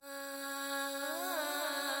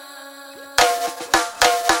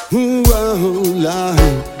Oh, Lord.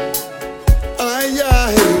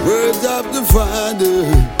 Aye, words of the Father.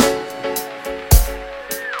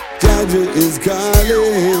 Jah is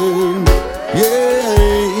calling,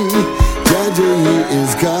 yeah. Jah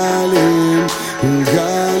is calling,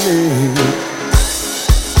 calling.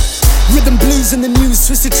 Rhythm blues in the news,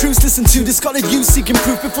 twisted truths, listen to discarded youth seeking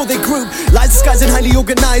proof before they group. Lies disguised and highly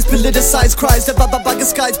organized, politicized cries that baba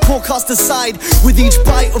skies forecast aside. With each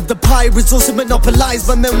bite of the pie, resources monopolized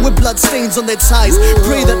by men with blood stains on their ties.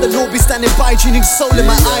 Pray that the Lord be standing by, tuning soul in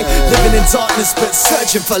my eye. Living in darkness but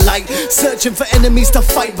searching for light, searching for enemies to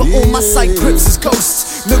fight, but all my sight grips is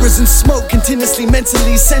ghosts. Mirrors and smoke, continuously,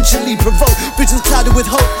 mentally, sensually provoke. Visions clouded with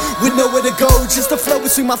hope, with nowhere to go. Just a flow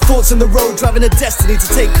between my thoughts and the road, driving a destiny to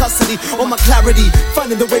take custody on my clarity,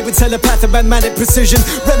 finding the way with telepathic and manic precision,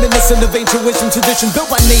 reminiscent of ancient wisdom tradition built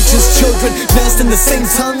by nature's children, nursed in the same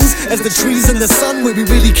tongues as the trees and the sun where we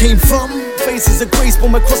really came from. Faces of grace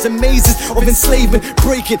born across the mazes of enslavement,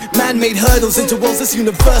 breaking man-made hurdles into worlds that's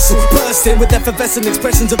universal, bursting with effervescent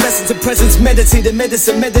expressions of essence and presence, meditating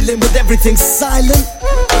medicine, meddling with everything silent.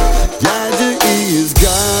 Jah is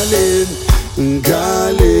calling,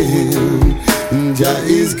 calling. Jah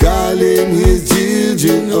is calling his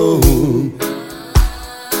children home.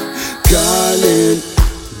 Calling,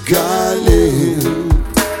 calling.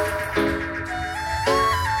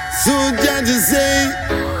 So Jah just say,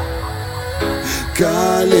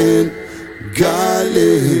 calling,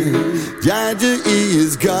 calling. Jah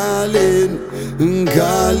is calling,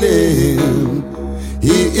 calling.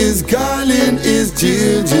 He is calling his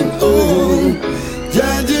children home.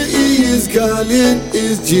 Jah is calling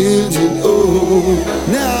his children home.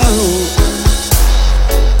 Now,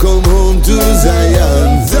 come home to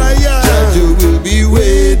Zion. Jah will be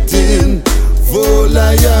waiting for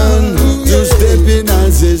Lion to step in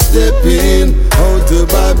and say, step in out of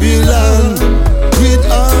Babylon with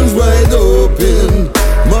arms wide open.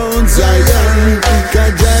 Mount Zion,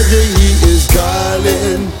 'cause Jah is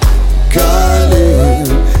calling, calling.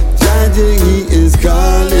 Jah is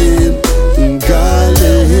calling,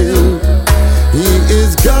 calling. He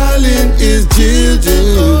is calling his children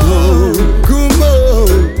home. Come on,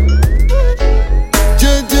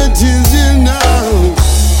 children now.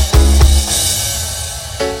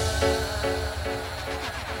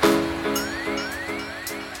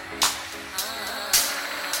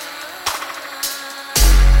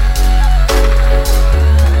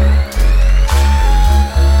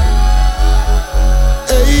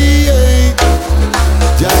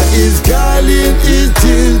 Is calling his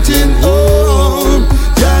children home.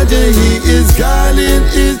 Jah he is calling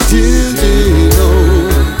his children home.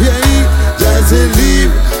 Yeah, Jah said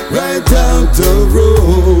leave right out of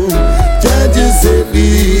Rome. Jah just said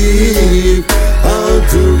leave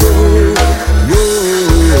out of Rome.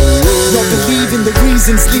 Not believing the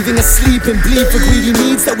reasons, leaving us sleep and bleed for greedy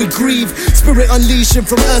needs that we grieve. Spirit unleashing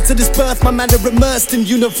from earth to this birth, my manner immersed in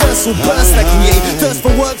universal burst that create thirst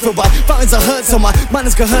for work for why fountains of hurt, so my mind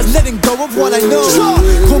is coerced, letting go of what I know.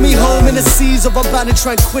 Call me home in the seas of unbounded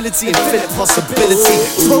tranquility, infinite possibility,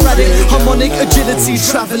 sporadic harmonic agility,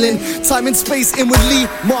 traveling time and space inwardly,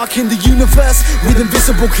 marking the universe with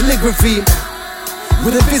invisible calligraphy.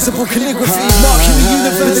 With invisible calligraphy, marking the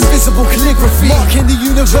universe. With invisible calligraphy, marking the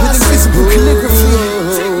universe. With invisible calligraphy.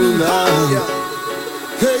 Take me higher.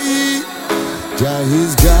 Hey, Jah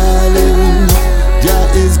is calling, Jah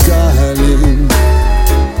is calling.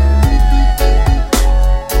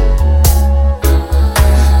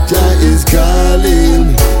 Jah is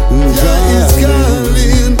calling, Jah